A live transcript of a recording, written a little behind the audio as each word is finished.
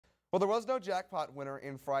Well, there was no jackpot winner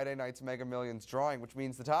in Friday night's Mega Millions drawing, which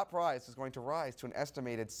means the top prize is going to rise to an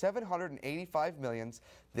estimated $785 million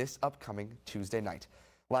this upcoming Tuesday night.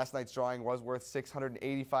 Last night's drawing was worth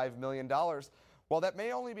 $685 million. While that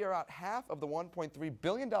may only be around half of the $1.3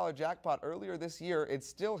 billion jackpot earlier this year, it's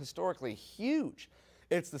still historically huge.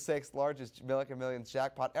 It's the sixth largest Mega Millions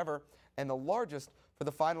jackpot ever and the largest for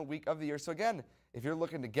the final week of the year. So again, if you're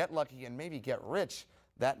looking to get lucky and maybe get rich,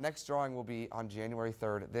 that next drawing will be on January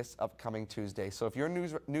 3rd, this upcoming Tuesday. So if your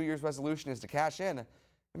New Year's resolution is to cash in, it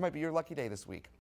might be your lucky day this week.